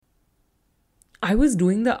I was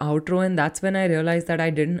doing the outro, and that's when I realized that I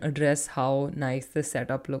didn't address how nice the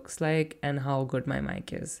setup looks like and how good my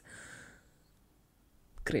mic is.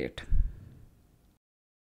 Great.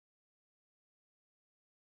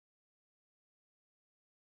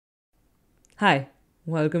 Hi,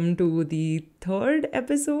 welcome to the third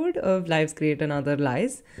episode of Lives Great and Other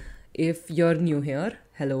Lies. If you're new here,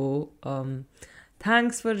 hello.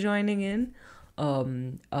 Thanks for joining in.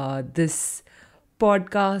 This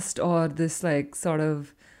podcast or this like sort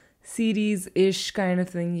of series-ish kind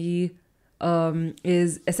of thingy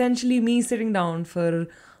is essentially me sitting down for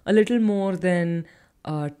a little more than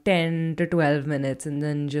 10 to 12 minutes and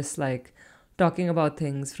then just like talking about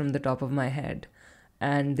things from the top of my head.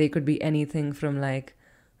 And they could be anything from like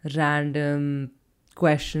random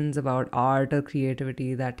questions about art or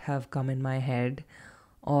creativity that have come in my head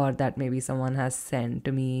or that maybe someone has sent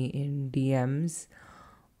to me in DMs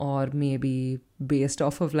or maybe based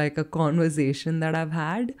off of like a conversation that I've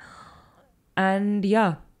had. And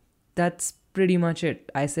yeah, that's pretty much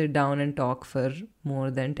it. I sit down and talk for more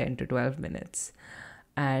than 10 to 12 minutes.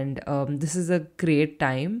 And this is a great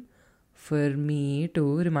time for me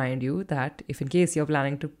to remind you that if in case you're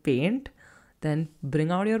planning to paint, then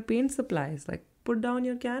bring out your paint supplies. Like put down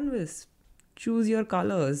your canvas, choose your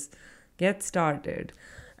colors, get started.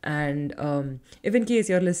 And if in case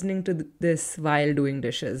you're listening to this while doing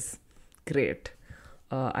dishes, great.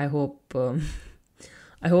 I hope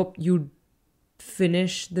I hope you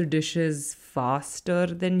finish the dishes faster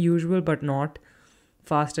than usual, but not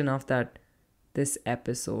fast enough that this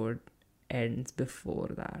episode ends before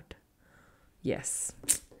that. Yes,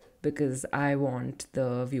 because I want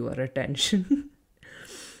the viewer attention.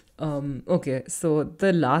 Okay, so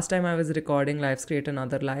the last time I was recording Lives Great and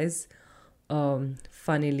Other Lies,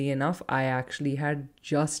 funnily enough, I actually had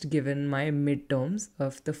just given my midterms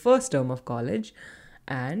of the first term of college,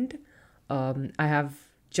 and I have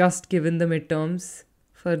just given the midterms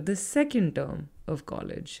for the second term of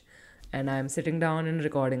college, and I'm sitting down and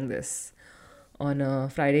recording this on a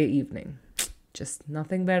Friday evening. Just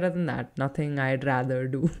nothing better than that. Nothing I'd rather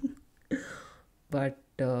do. But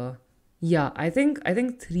yeah, I think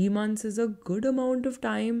 3 months is a good amount of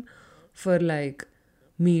time for like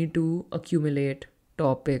me to accumulate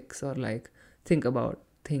topics or like think about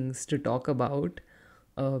things to talk about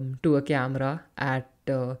to a camera at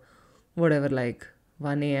whatever like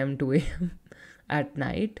 1 a.m. 2 a.m. at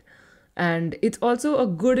night. And it's also a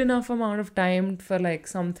good enough amount of time for like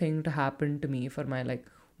something to happen to me, for my like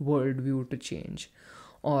worldview to change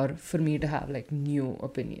or for me to have like new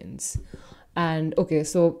opinions. And okay,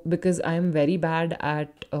 so because I'm very bad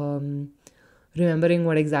at remembering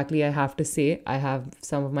what exactly I have to say, I have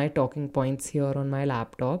some of my talking points here on my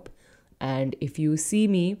laptop. And if you see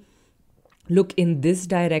me look in this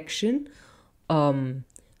direction,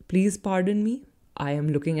 please pardon me. I am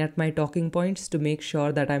looking at my talking points to make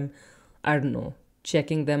sure that I don't know,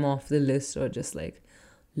 checking them off the list or just like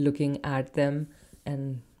looking at them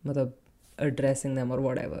and addressing them or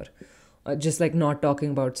whatever. Just like not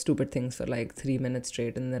talking about stupid things for like 3 minutes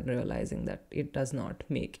straight and then realizing that it does not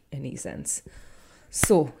make any sense.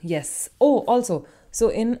 So, yes. Oh, also, so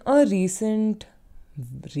in a recent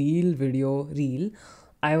reel,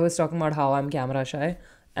 I was talking about how I'm camera shy,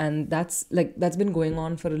 and that's been going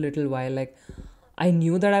on for a little while. Like, I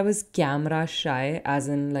knew that I was camera shy, as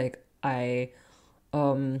in like I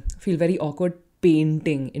feel very awkward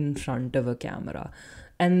painting in front of a camera,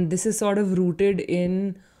 and this is sort of rooted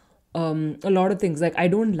in a lot of things. Like I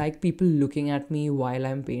don't like people looking at me while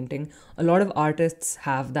I'm painting. A lot of artists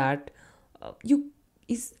have that. You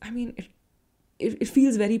is I mean it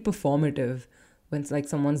feels very performative when it's like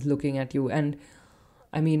someone's looking at you. And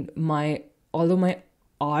I mean, my although my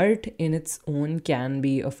art in its own can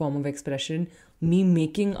be a form of expression, me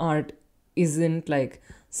making art isn't like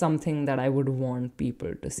something that I would want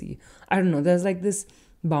people to see. I don't know, there's like this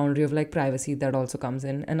boundary of like privacy that also comes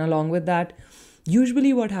in. And along with that,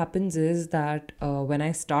 usually what happens is that when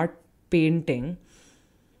I start painting,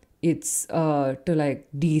 it's to like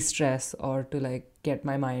de-stress or to like get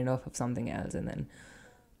my mind off of something else. And then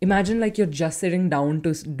imagine like you're just sitting down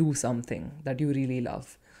to do something that you really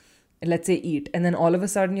love, let's say eat, and then all of a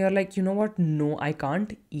sudden you're like, you know what, no, I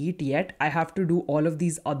can't eat yet, I have to do all of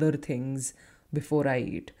these other things before I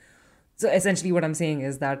eat. So essentially what I'm saying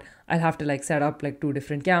is that I'll have to like set up like two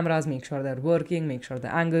different cameras, make sure they're working, make sure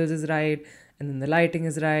the angles is right, and then the lighting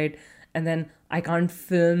is right. And then I can't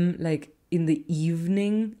film like in the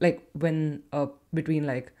evening, like when between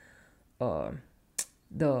like uh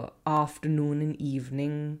the afternoon and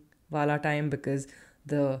evening wala time, because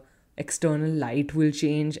the external light will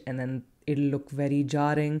change and then it'll look very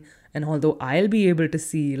jarring. And although I'll be able to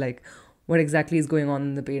see like what exactly is going on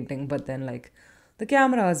in the painting, but then like the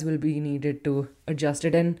cameras will be needed to adjust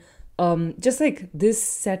it. And just like this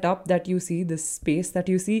setup that you see, this space that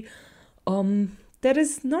you see, there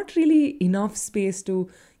is not really enough space to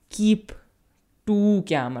keep two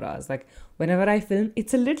cameras. Like whenever I film,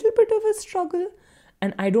 it's a little bit of a struggle,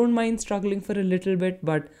 and I don't mind struggling for a little bit,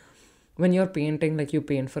 but when you're painting, like you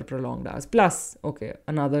paint for prolonged hours. Plus, okay,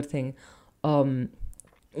 another thing,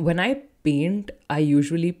 when I paint, I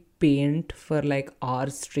usually paint for like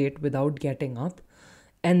hours straight without getting up,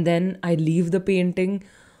 and then I leave the painting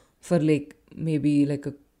for like maybe like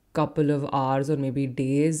a couple of hours or maybe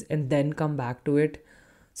days, and then come back to it.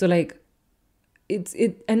 So like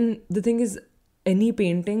and the thing is, any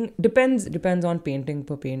painting depends on painting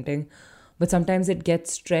per painting, but sometimes it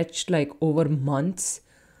gets stretched like over months,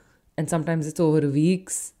 and sometimes it's over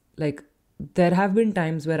weeks. Like there have been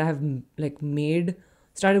times where I have like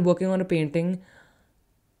started working on a painting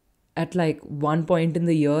at like one point in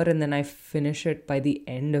the year, and then I finish it by the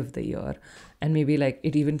end of the year, and maybe like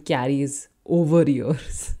it even carries over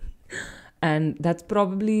years. And that's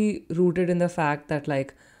probably rooted in the fact that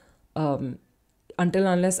like until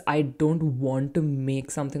unless I don't want to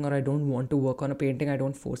make something or I don't want to work on a painting, I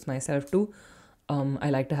don't force myself to. I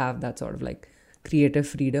like to have that sort of like creative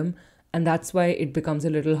freedom, and that's why it becomes a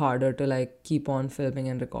little harder to like keep on filming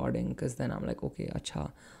and recording, because then I'm like, okay,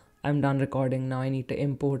 acha, I'm done recording now. I need to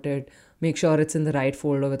import it, make sure it's in the right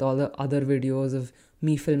folder with all the other videos of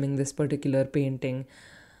me filming this particular painting.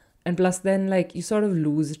 And plus then like you sort of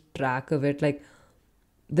lose track of it. Like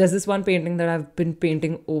there's this one painting that I've been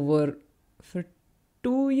painting over for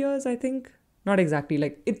 2 years, I think. Not exactly.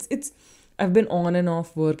 Like it's I've been on and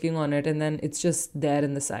off working on it, and then it's just there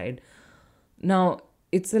in the side. Now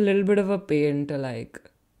it's a little bit of a pain to like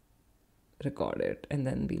record it and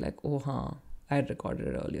then be like, oh huh, I had recorded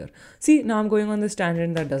it earlier. See, now I'm going on this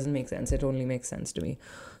tangent that doesn't make sense. It only makes sense to me.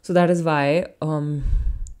 So that is why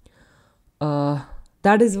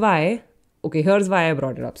okay, here's why I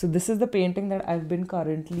brought it up. So this is the painting that I've been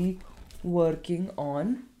currently working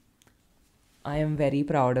on. I am very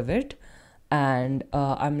proud of it, and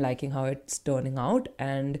I'm liking how it's turning out.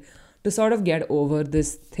 And to sort of get over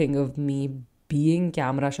this thing of me being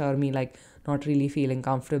camera shy, or me like not really feeling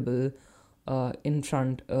comfortable in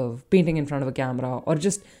front of painting in front of a camera, or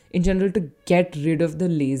just in general to get rid of the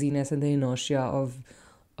laziness and the inertia of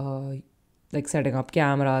like setting up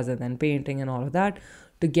cameras and then painting and all of that,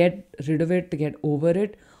 to get rid of it, to get over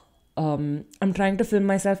it, I'm trying to film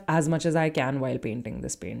myself as much as I can while painting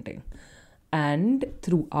this painting. And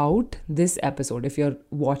throughout this episode, if you're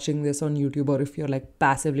watching this on YouTube, or if you're like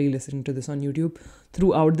passively listening to this on YouTube,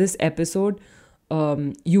 throughout this episode,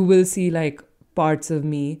 you will see like parts of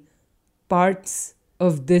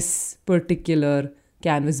this particular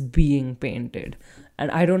canvas being painted.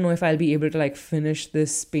 And I don't know if I'll be able to like finish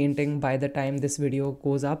this painting by the time this video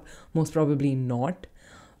goes up. Most probably not.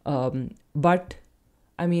 But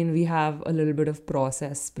I mean, we have a little bit of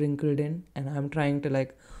process sprinkled in, and I'm trying to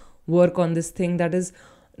like work on this thing that is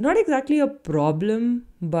not exactly a problem,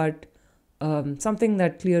 but something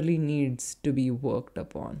that clearly needs to be worked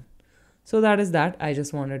upon. So that is that. I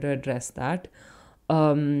just wanted to address that.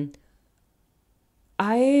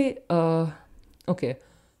 Okay.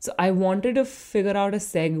 So I wanted to figure out a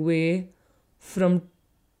segue from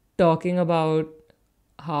talking about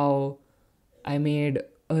how I made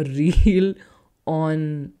a reel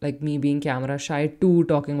on like me being camera shy to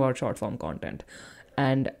talking about short form content.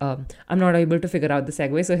 And I'm not able to figure out the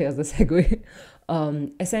segue, so here's the segue.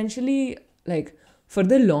 Essentially, like for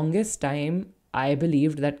the longest time, I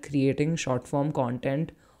believed that creating short form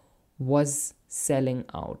content was selling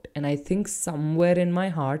out. And I think somewhere in my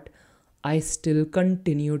heart, I still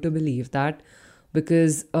continue to believe that,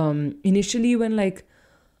 because initially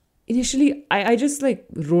I just like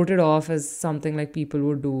wrote it off as something like people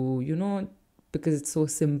would do, because it's so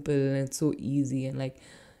simple and it's so easy, and like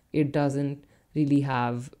it doesn't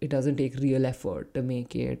take real effort to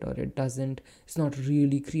make it, or it's not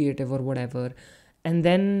really creative or whatever. And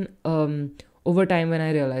then over time, when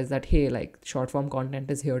I realized that, hey, like short form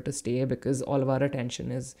content is here to stay, because all of our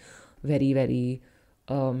attention is very, very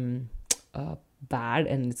bad,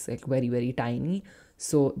 and it's like very, very tiny.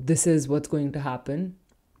 So this is what's going to happen.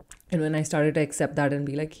 And when I started to accept that and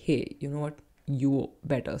be like, hey, you know what, you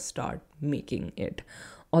better start making it.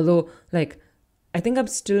 Although like I think I'm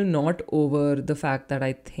still not over the fact that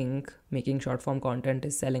I think making short form content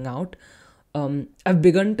is selling out. I've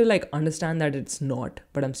begun to like understand that it's not,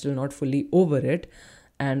 but I'm still not fully over it.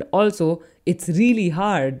 And also it's really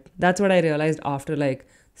hard. That's what I realized after like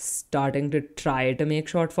starting to try to make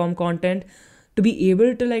short form content, to be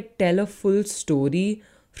able to like tell a full story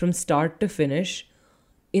from start to finish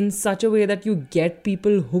in such a way that you get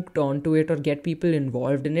people hooked onto it or get people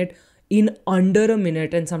involved in it in under a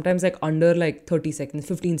minute, and sometimes like under like 30 seconds,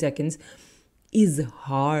 15 seconds, is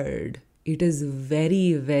hard. It is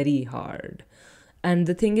very, very hard. And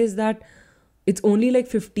the thing is that it's only like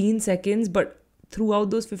 15 seconds, but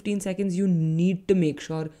throughout those 15 seconds, you need to make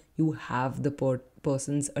sure you have the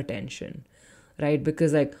person's attention, right?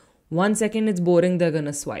 Because like 1 second it's boring, they're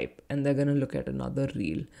gonna swipe and they're gonna look at another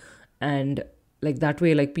reel. And like that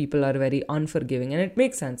way, like people are very unforgiving, and it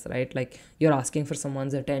makes sense, right? Like you're asking for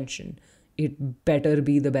someone's attention. It better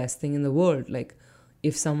be the best thing in the world. Like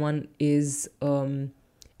if someone is,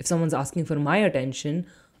 if someone's asking for my attention,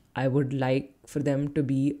 I would like for them to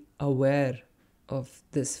be aware of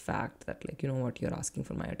this fact that, like, you know what, you're asking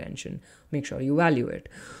for my attention. Make sure you value it.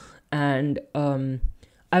 And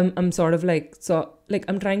I'm sort of like, so like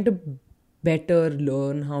I'm trying to better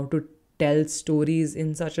learn how to tell stories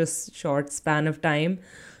in such a short span of time.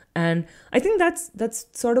 And I think that's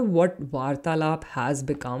sort of what Vartalap has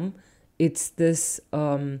become. It's this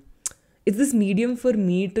medium for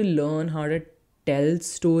me to learn how to tell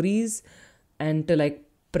stories and to like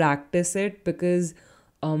practice it, because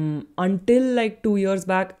until like 2 years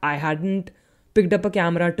back, I hadn't picked up a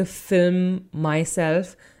camera to film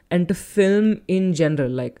myself and to film in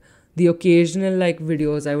general. Like the occasional like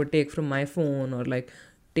videos I would take from my phone or like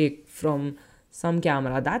take from some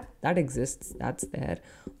camera that exists, that's there.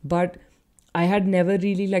 But I had never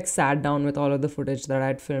really like sat down with all of the footage that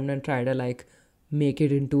I'd filmed and tried to like make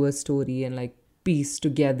it into a story and like piece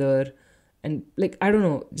together and like, I don't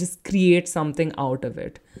know, just create something out of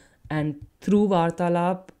it. And through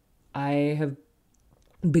Vartalap, I have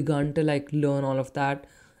begun to like learn all of that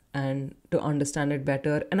and to understand it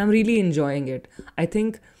better. And I'm really enjoying it. I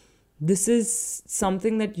think this is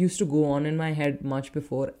something that used to go on in my head much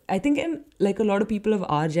before. I think in like a lot of people of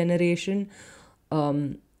our generation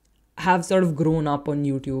have sort of grown up on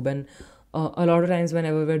YouTube, and a lot of times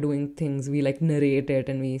whenever we're doing things, we like narrate it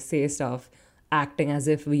and we say stuff acting as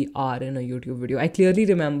if we are in a YouTube video. I clearly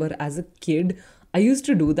remember as a kid, I used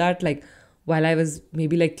to do that like while I was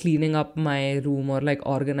maybe like cleaning up my room or like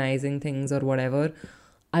organizing things or whatever.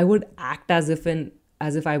 I would act as if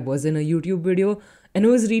I was in a YouTube video, and it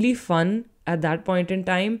was really fun at that point in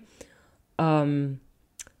time.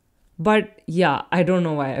 But yeah, I don't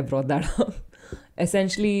know why I brought that up.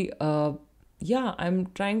 Essentially, yeah,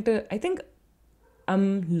 I think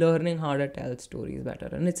I'm learning how to tell stories better,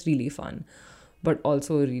 and it's really fun, but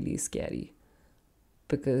also really scary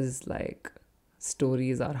because like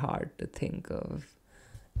stories are hard to think of.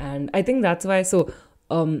 And I think that's why, so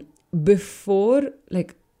before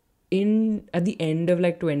like at the end of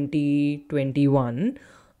like 2021,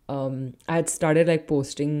 I had started like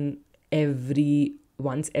posting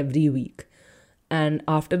once every week. And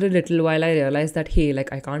after a little while, I realized that, hey,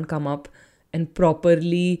 like I can't come up and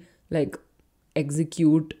properly like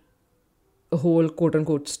execute a whole quote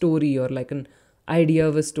unquote story or like an idea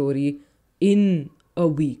of a story in a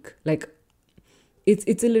week. Like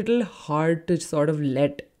it's a little hard to sort of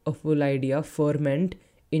let a full idea ferment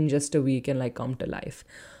in just a week and like come to life.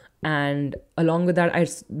 And along with that, I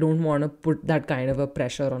don't want to put that kind of a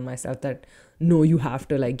pressure on myself that no, you have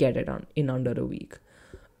to like get it in under a week.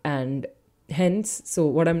 And hence, so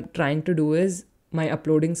what I'm trying to do is, my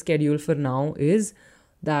uploading schedule for now is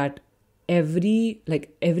that every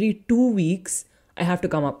 2 weeks I have to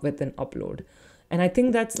come up with an upload. And I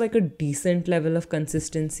think that's like a decent level of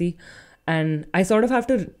consistency. And I sort of have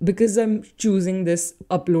to, because I'm choosing this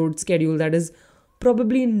upload schedule that is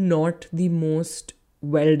probably not the most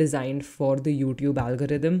well designed for the YouTube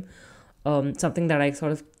algorithm. Something that I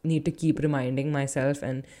sort of need to keep reminding myself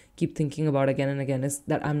and keep thinking about again and again is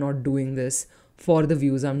that I'm not doing this for the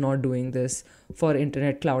views. I'm not doing this for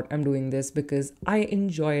internet clout. I'm doing this because I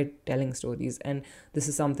enjoy telling stories, and this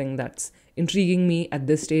is something that's intriguing me at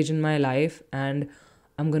this stage in my life, and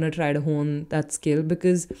I'm gonna try to hone that skill.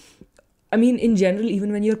 Because I mean, in general,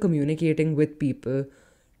 even when you're communicating with people,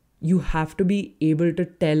 you have to be able to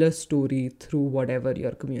tell a story through whatever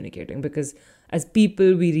you're communicating, because as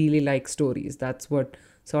people, we really like stories. That's what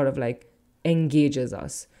sort of like engages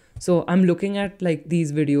us. So I'm looking at like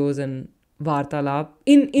these videos and Vartalap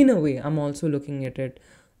in a way. I'm also looking at it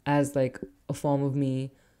as like a form of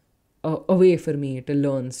me, a way for me to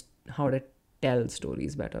learn how to tell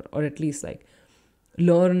stories better, or at least like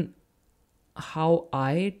learn how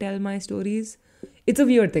I tell my stories. It's a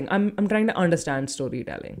weird thing. I'm trying to understand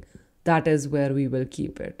storytelling. That is where we will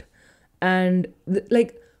keep it. And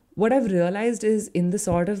like what I've realized is, in the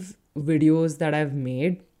sort of videos that I've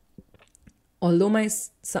made, although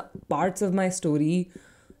parts of my story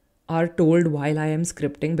are told while I am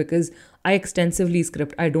scripting, because I extensively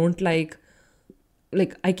script. I don't like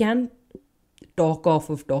I can talk off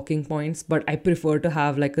of talking points, but I prefer to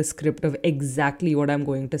have like a script of exactly what I'm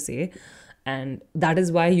going to say. And that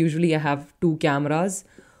is why usually I have two cameras,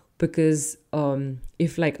 because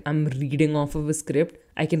if like I'm reading off of a script,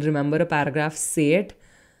 I can remember a paragraph, say it,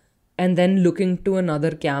 and then look into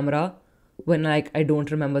another camera when like I don't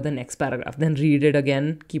remember the next paragraph, then read it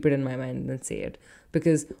again, keep it in my mind, and then say it.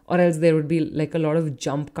 Because or else there would be like a lot of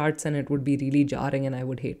jump cuts and it would be really jarring and I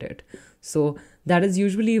would hate it. So that is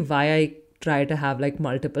usually why I try to have like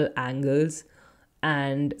multiple angles.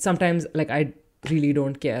 And sometimes like I really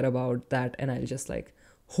don't care about that, and I'll just like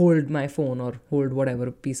hold my phone or hold whatever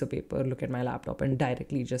piece of paper, look at my laptop, and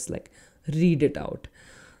directly just like read it out,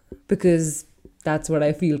 because that's what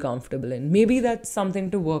I feel comfortable in. Maybe that's something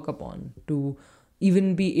to work upon, to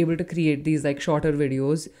even be able to create these like shorter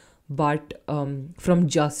videos, but from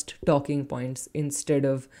just talking points instead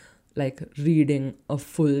of like reading a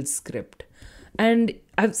full script. And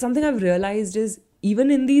something I've realized is, even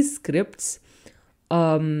in these scripts,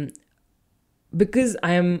 because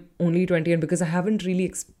I am only 20 and because I haven't really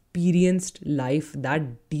experienced life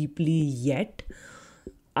that deeply yet,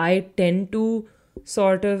 I tend to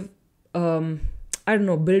sort of, I don't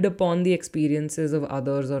know, build upon the experiences of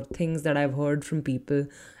others or things that I've heard from people.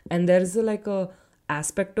 And there's like a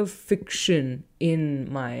aspect of fiction in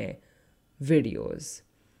my videos.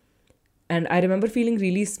 And I remember feeling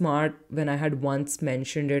really smart when I had once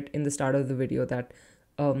mentioned it in the start of the video that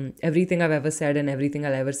everything I've ever said and everything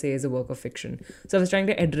I'll ever say is a work of fiction. So I was trying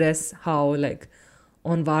to address how like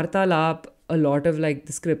on Vartalap, a lot of like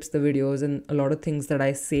the scripts, the videos, and a lot of things that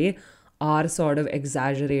I say are sort of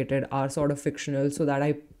exaggerated, are sort of fictional, so that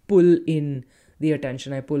I pull in the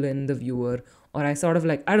attention, I pull in the viewer, or I sort of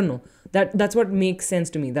like, I don't know, that's what makes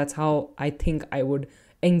sense to me. That's how I think I would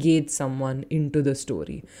engage someone into the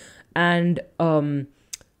story. And I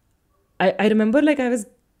remember like I was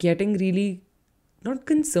getting really, not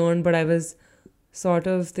concerned, but I was sort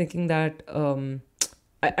of thinking that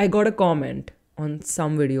I got a comment on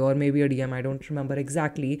some video or maybe a DM, I don't remember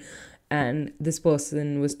exactly. And this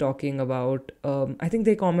person was talking about, I think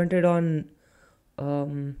they commented on,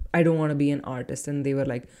 I don't want to be an artist, and they were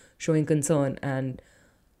like showing concern. And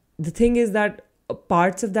the thing is that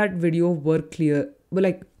parts of that video were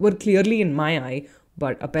clearly in my eye,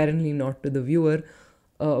 but apparently not to the viewer,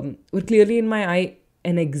 were clearly in my eye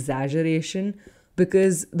an exaggeration,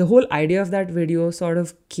 because the whole idea of that video sort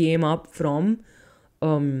of came up from,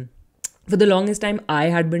 for the longest time, I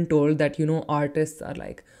had been told that, artists are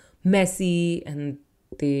like messy and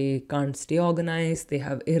they can't stay organized, they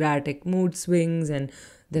have erratic mood swings, and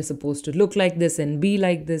they're supposed to look like this and be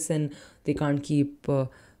like this, and they can't keep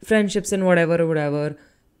friendships and whatever.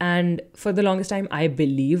 And for the longest time, I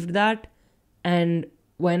believed that. And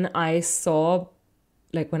when I saw,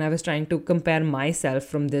 like when I was trying to compare myself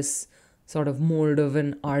from this sort of mold of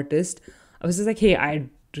an artist, I was just like, hey, I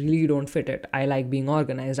really don't fit it. I like being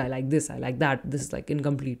organized. I like this. I like that. This is like in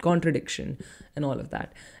complete contradiction and all of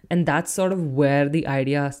that. And that's sort of where the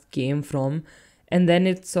idea came from. And then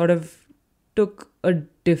it sort of took a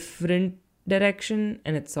different direction,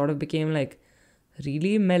 and it sort of became like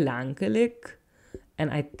really melancholic.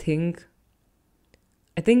 And I think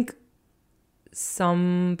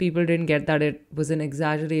some people didn't get that it was an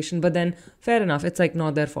exaggeration, but then fair enough. It's like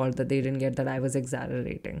not their fault that they didn't get that I was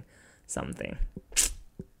exaggerating something.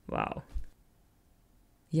 Wow.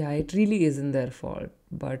 Yeah, it really isn't their fault,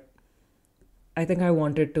 but I think I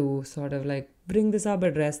wanted to sort of like bring this up,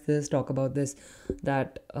 address this, talk about this,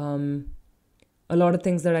 that a lot of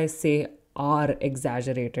things that I say are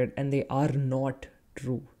exaggerated and they are not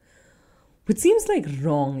true. Which seems like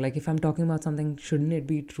wrong. Like if I'm talking about something, shouldn't it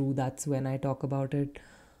be true? That's when I talk about it.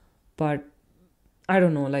 But I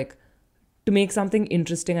don't know, like to make something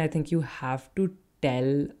interesting, I think you have to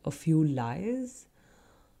tell a few lies.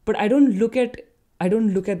 But I don't look at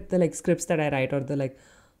the like scripts that I write or the like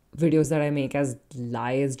videos that I make as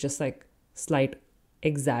lies, just like slight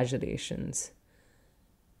exaggerations.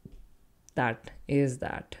 That is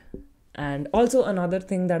that. And also another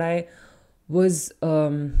thing that I was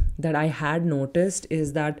that I had noticed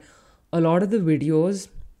is that a lot of the videos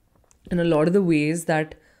and a lot of the ways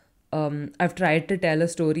that I've tried to tell a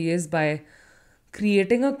story is by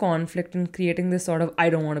creating a conflict and creating this sort of I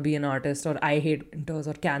don't want to be an artist, or I hate winters,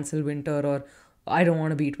 or cancel winter, or I don't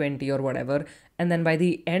want to be 20 or whatever. And then by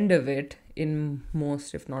the end of it, in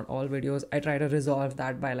most if not all videos, I try to resolve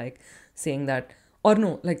that by like saying that, or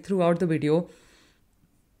no, like throughout the video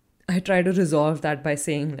I try to resolve that by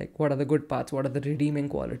saying like what are the good parts, what are the redeeming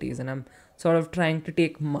qualities. And I'm sort of trying to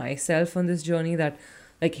take myself on this journey that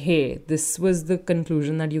like, hey, this was the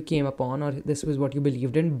conclusion that you came upon, or this was what you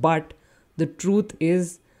believed in, but the truth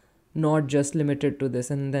is not just limited to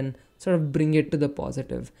this, and then sort of bring it to the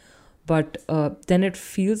positive. But then it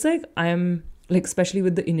feels like I'm like, especially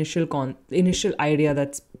with the initial idea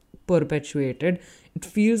that's perpetuated, it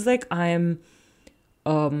feels like I am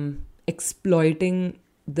exploiting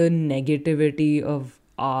the negativity of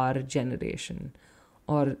our generation,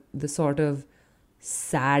 or the sort of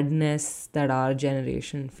sadness that our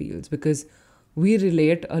generation feels, because we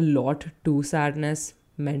relate a lot to sadness,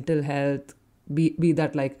 mental health, be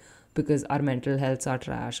that like because our mental healths are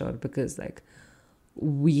trash, or because like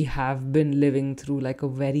we have been living through like a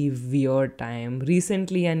very weird time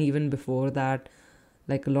recently, and even before that,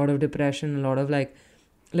 like a lot of depression, a lot of like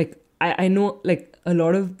I know like a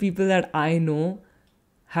lot of people that I know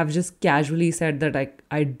have just casually said that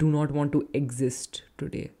I do not want to exist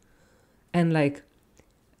today. And like,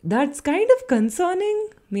 that's kind of concerning.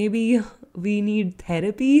 Maybe we need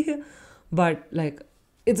therapy, but like,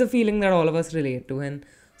 it's a feeling that all of us relate to, and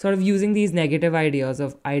sort of using these negative ideas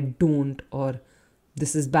of I don't, or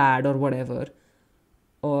this is bad, or whatever,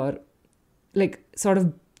 or like sort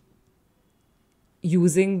of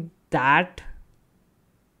using that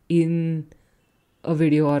in a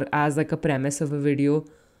video or as like a premise of a video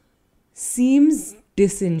seems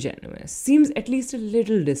disingenuous, seems at least a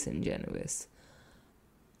little disingenuous.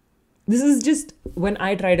 This is just when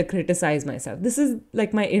I try to criticize myself. This is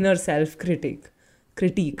like my inner self critique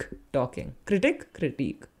talking.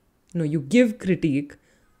 Critique. No, you give critique,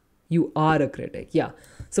 you are a critic. Yeah.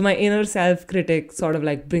 So my inner self critic sort of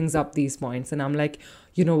like brings up these points, and I'm like,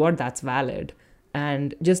 you know what, that's valid.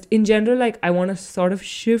 And just in general, like, I want to sort of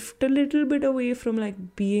shift a little bit away from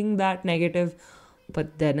like being that negative.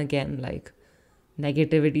 But then again, like,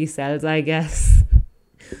 negativity sells, I guess.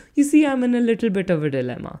 You see, I'm in a little bit of a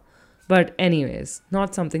dilemma. But anyways,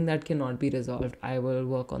 not something that cannot be resolved. I will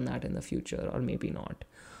work on that in the future, or maybe not.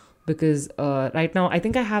 Because right now, I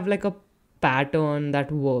think I have like a pattern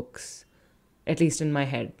that works, at least in my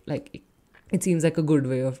head. Like, it seems like a good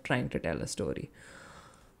way of trying to tell a story.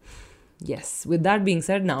 Yes, with that being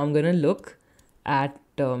said, now I'm going to look at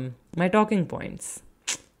my talking points,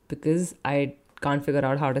 because I can't figure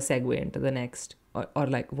out how to segue into the next, or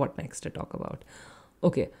like what next to talk about.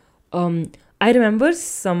 Okay. I remember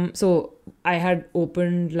so I had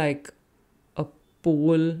opened like a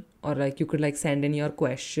poll, or like you could like send in your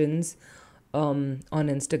questions on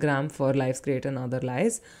Instagram for Life's Great and Other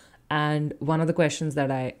Lies. And one of the questions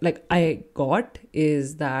that I got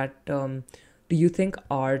is that, do you think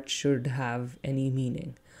art should have any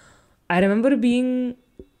meaning? I remember being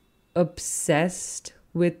obsessed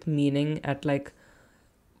with meaning at like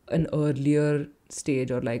an earlier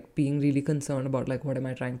stage, or like being really concerned about like, what am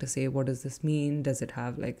I trying to say? What does this mean? Does it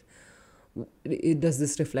have like, does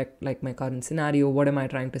this reflect like my current scenario? What am I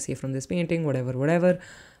trying to say from this painting? Whatever.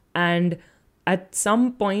 And at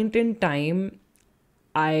some point in time,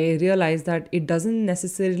 I realized that it doesn't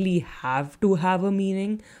necessarily have to have a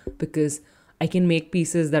meaning, because I can make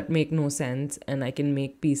pieces that make no sense, and I can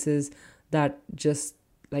make pieces that just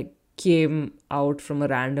like came out from a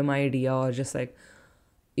random idea, or just like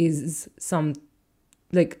is some,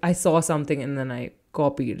 like I saw something and then I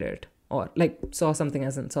copied it, or like saw something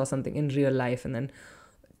in real life and then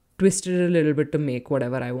twisted it a little bit to make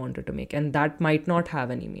whatever I wanted to make. And that might not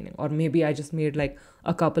have any meaning. Or maybe I just made like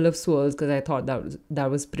a couple of swirls because I thought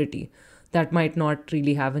that was pretty. That might not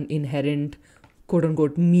really have an inherent quote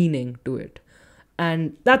unquote meaning to it.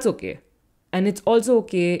 And that's okay. And it's also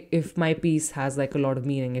okay if my piece has like a lot of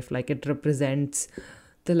meaning, if like it represents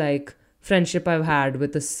the like friendship I've had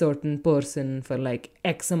with a certain person for like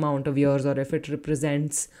X amount of years, or if it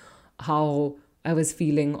represents how I was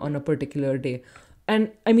feeling on a particular day.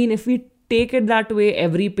 And I mean, if we take it that way,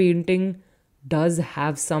 every painting does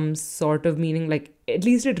have some sort of meaning. Like, at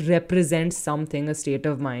least it represents something, a state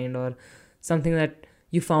of mind, or something that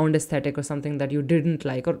you found aesthetic, or something that you didn't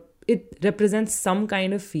like, or it represents some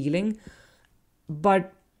kind of feeling.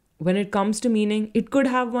 But when it comes to meaning, it could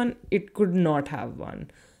have one, it could not have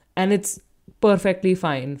one. And it's perfectly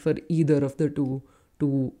fine for either of the two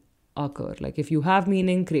to occur. Like, if you have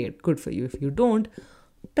meaning, great, good for you. If you don't,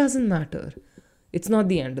 doesn't matter. It's not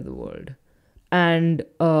the end of the world. And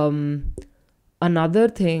another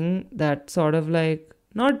thing that sort of like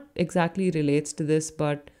not exactly relates to this,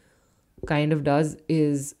 but kind of does,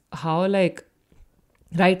 is how like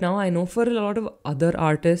right now I know for a lot of other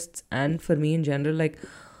artists, and for me in general, like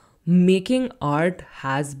making art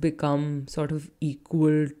has become sort of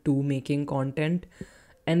equal to making content,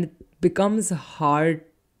 and it becomes hard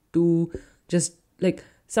to just like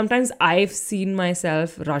sometimes I've seen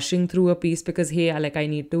myself rushing through a piece because, hey, I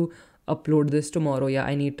need to upload this tomorrow. Yeah,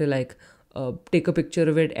 I need to take a picture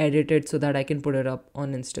of it, edit it so that I can put it up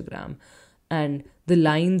on Instagram. And the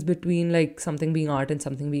lines between like something being art and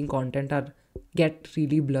something being content are get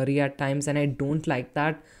really blurry at times, and I don't like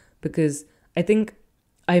that, because I think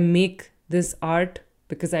I make this art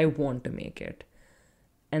because I want to make it.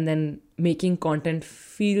 And then making content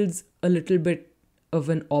feels a little bit of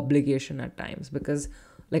an obligation at times, because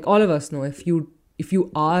like all of us know, if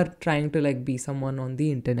you are trying to like be someone on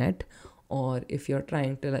the internet, or if you're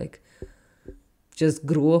trying to like just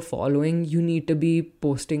grow a following, you need to be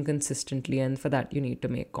posting consistently, and for that you need to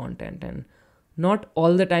make content. And not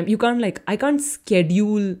all the time, I can't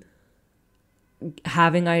schedule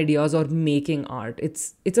having ideas or making art.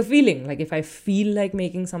 It's a feeling. Like if I feel like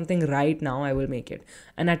making something right now, I will make it.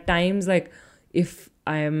 And at times, like if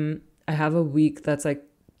I have a week that's like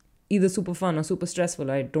either super fun or super stressful,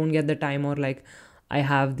 I don't get the time, or like I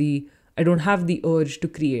don't have the urge to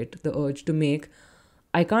create, the urge to make,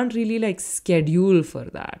 I can't really like schedule for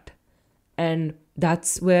that. And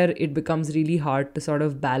that's where it becomes really hard to sort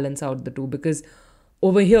of balance out the two, because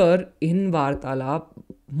over here in Vartalap,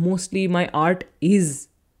 mostly my art is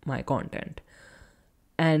my content.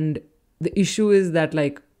 And the issue is that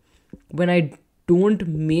like when I don't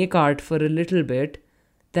make art for a little bit,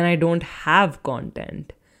 then I don't have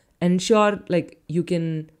content. And sure, like you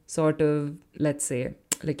can sort of, let's say,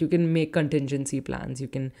 like you can make contingency plans, you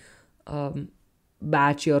can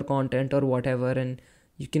batch your content or whatever, and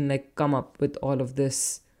you can like come up with all of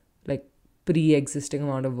this like pre-existing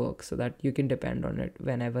amount of work so that you can depend on it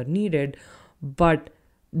whenever needed. But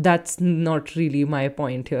that's not really my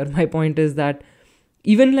point here. My point is that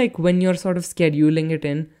even like when you're sort of scheduling it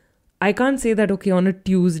in, I can't say that, okay, on a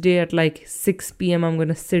Tuesday at like 6 p.m. I'm going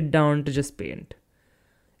to sit down to just paint.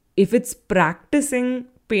 If it's practicing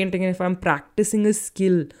painting, and if I'm practicing a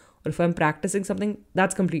skill, or if I'm practicing something,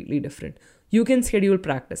 that's completely different. You can schedule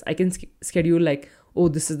practice. I can schedule like, oh,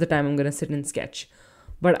 this is the time I'm going to sit and sketch.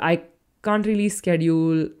 But I can't really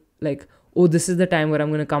schedule like, oh, this is the time where I'm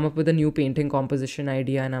going to come up with a new painting composition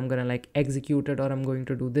idea and I'm going to like execute it, or I'm going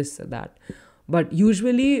to do this or that. But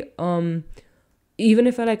usually, even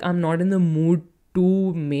if I'm not in the mood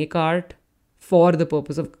to make art for the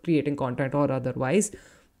purpose of creating content or otherwise,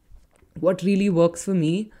 what really works for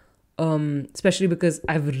me, especially because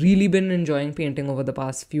I've really been enjoying painting over the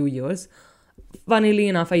past few years. Funnily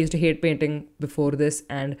enough, I used to hate painting before this,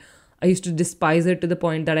 and I used to despise it to the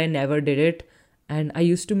point that I never did it. And I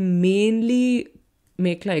used to mainly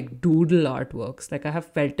make like doodle artworks. Like I have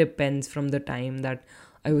felt tip pens from the time that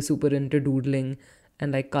I was super into doodling,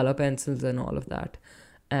 and like color pencils and all of that.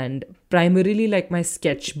 And primarily like my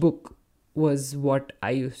sketchbook was what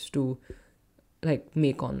I used to like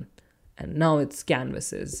make on. And now it's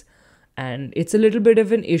canvases. And it's a little bit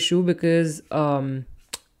of an issue because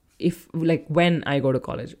if like when I go to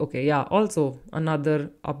college, okay, yeah, also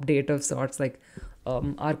another update of sorts, like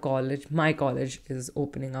my college is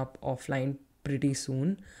opening up offline pretty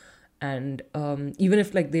soon. And even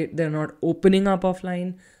if like they're not opening up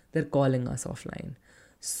offline, they're calling us offline.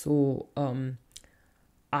 So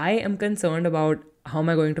I am concerned about how am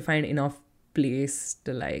I going to find enough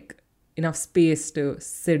space to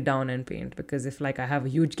sit down and paint, because if like I have a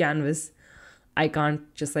huge canvas, I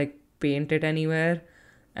can't just like paint it anywhere.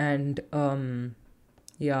 And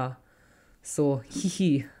yeah, so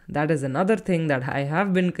that is another thing that I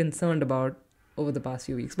have been concerned about over the past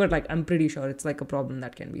few weeks. But like I'm pretty sure it's like a problem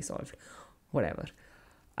that can be solved. Whatever.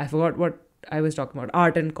 I forgot what I was talking about.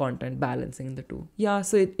 Art and content, balancing the two. Yeah,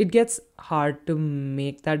 so it gets hard to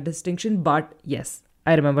make that distinction. But yes,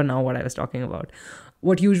 I remember now what I was talking about.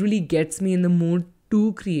 What usually gets me in the mood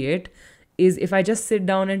to create is if I just sit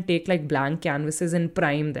down and take like blank canvases and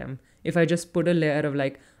prime them. If I just put a layer of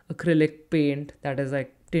like acrylic paint that is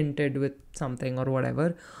like tinted with something or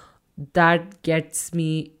whatever, that gets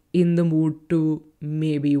me in the mood to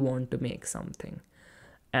maybe want to make something.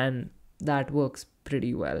 And that works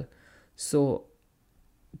pretty well. So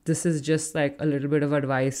this is just like a little bit of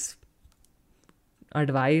advice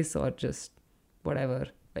or just whatever.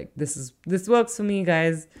 Like this works for me,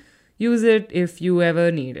 guys. Use it if you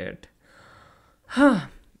ever need it.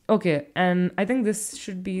 Okay, and I think this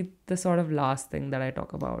should be the sort of last thing that I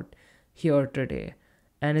talk about here today.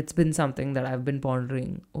 And it's been something that I've been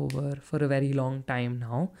pondering over for a very long time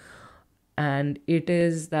now. And it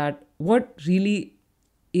is that what really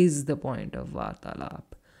is the point of Vartalap?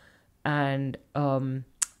 And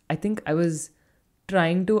I think I was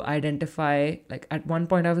trying to identify, like at one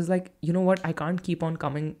point I was like, you know what, I can't keep on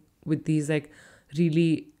coming with these like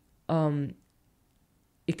really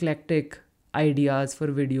eclectic ideas for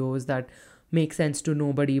videos that make sense to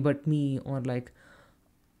nobody but me, or like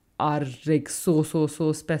are like so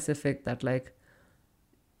specific that like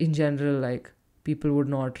in general like people would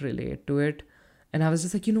not relate to it. And I was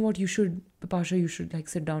just like, you know what, you should, Pasha, you should like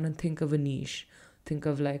sit down and think of a niche, think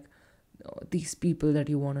of like these people that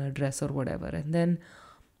you want to address or whatever. And then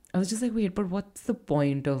I was just like, wait, but what's the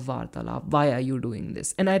point of Vartalap? Why are you doing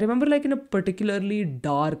this? And I remember like in a particularly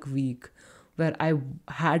dark week where I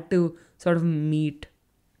had to sort of meet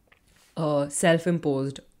a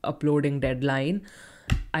self-imposed uploading deadline,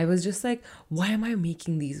 I was just like, why am I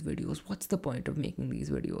making these videos? What's the point of making these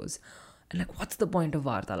videos? And like, what's the point of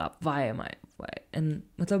Vartalap? Why? And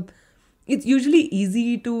matlab, it's usually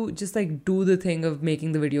easy to just like do the thing of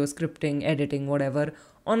making the video, scripting, editing, whatever,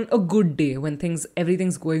 on a good day when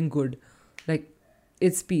everything's going good. Like,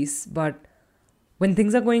 it's peace. But when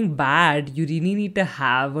things are going bad, you really need to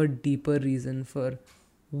have a deeper reason for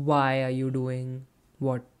why are you doing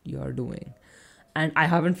what you're doing. And I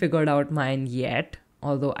haven't figured out mine yet,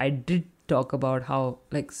 although I did talk about how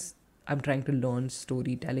like I'm trying to learn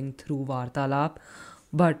storytelling through Vartalap.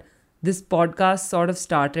 But this podcast sort of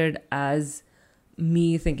started as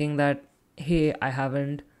me thinking that, hey, I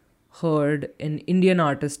haven't heard an Indian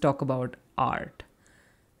artist talk about art.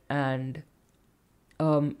 And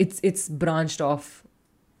it's branched off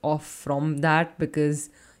from that, because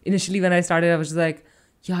initially when I started, I was just like,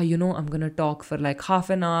 yeah, I'm gonna talk for like half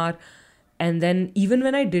an hour. And then even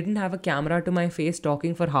when I didn't have a camera to my face,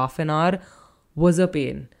 talking for half an hour was a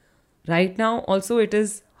pain. Right now also it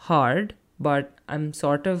is hard, but I'm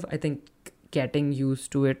sort of, I think, getting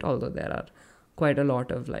used to it, although there are quite a lot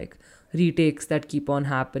of like retakes that keep on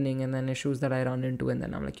happening, and then issues that I run into, and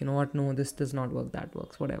then I'm like, you know what, no, this does not work, that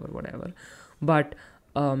works, whatever. But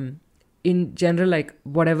in general, like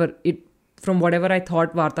from whatever I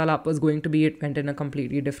thought Vartalap was going to be, it went in a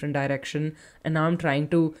completely different direction. And now I'm trying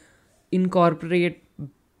to incorporate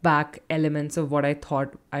back elements of what I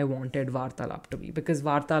thought I wanted Vartalap to be, because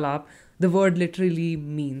Vartalap, the word literally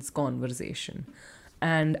means conversation,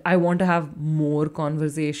 and I want to have more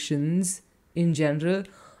conversations in general.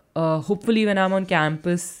 Hopefully when I'm on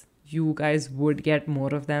campus, you guys would get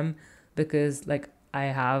more of them, because like I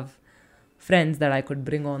have friends that I could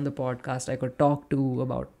bring on the podcast, I could talk to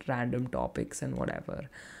about random topics and whatever.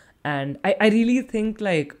 And I really think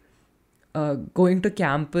like going to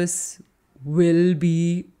campus will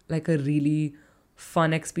be like a really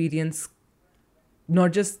fun experience,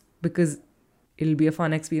 not just because it'll be a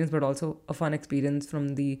fun experience, but also a fun experience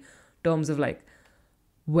from the terms of like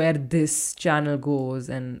where this channel goes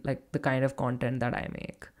and like the kind of content that I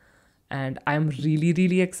make. And I'm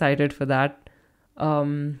really excited for that.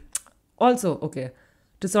 Also, okay,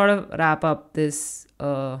 to sort of wrap up this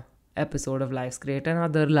episode of Life's Great and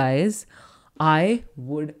Other Lies, I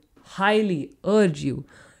would highly urge you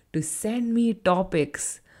to send me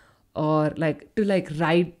topics, or like to like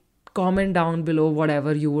write, comment down below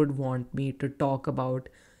whatever you would want me to talk about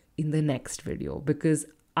in the next video, because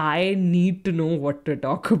I need to know what to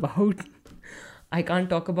talk about. I can't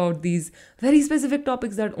talk about these very specific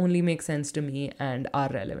topics that only make sense to me and are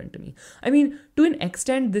relevant to me. I mean, to an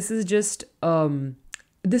extent, this is just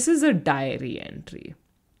this is a diary entry.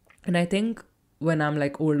 And I think when I'm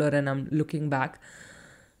like older and I'm looking back,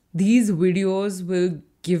 these videos will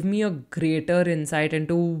give me a greater insight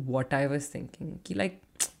into what I was thinking. Ki like,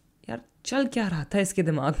 yaar, chal kya raha tha iske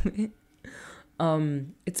dimag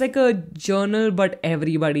mein? It's like a journal, but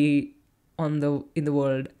everybody in the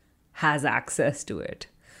world has access to it.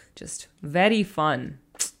 Just very fun.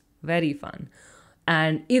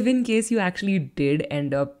 And if in case you actually did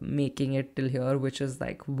end up making it till here, which is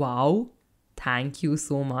like, wow, thank you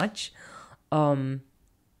so much.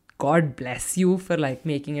 God bless you for like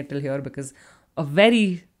making it till here, because a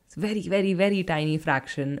very tiny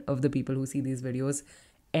fraction of the people who see these videos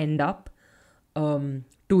end up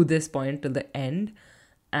to this point, to the end.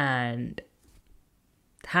 And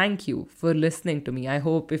thank you for listening to me. I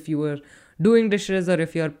hope if you were doing dishes, or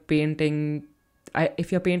if you're painting,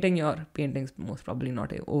 your painting's most probably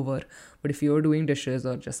not over, but if you're doing dishes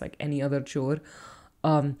or just like any other chore,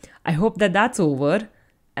 I hope that that's over,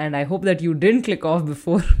 and I hope that you didn't click off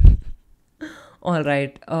before. All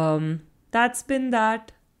right. That's been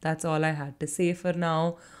that. That's all I had to say for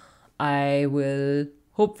now. I will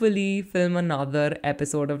hopefully film another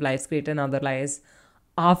episode of Life's Great and Other Lies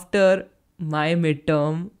after my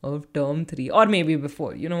midterm of term 3, or maybe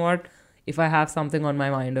before. You know what? If I have something on my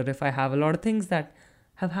mind, or if I have a lot of things that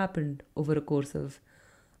have happened over a course of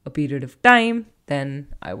a period of time, then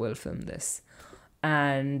I will film this.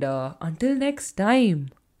 And until next time,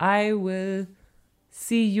 I will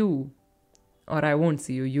see you, or I won't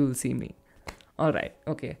see you, you'll see me. All right.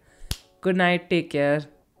 Okay. Good night. Take care.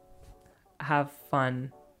 Have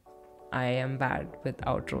fun. I am bad with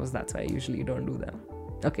outros. That's why I usually don't do them.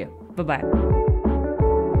 Okay. Bye bye.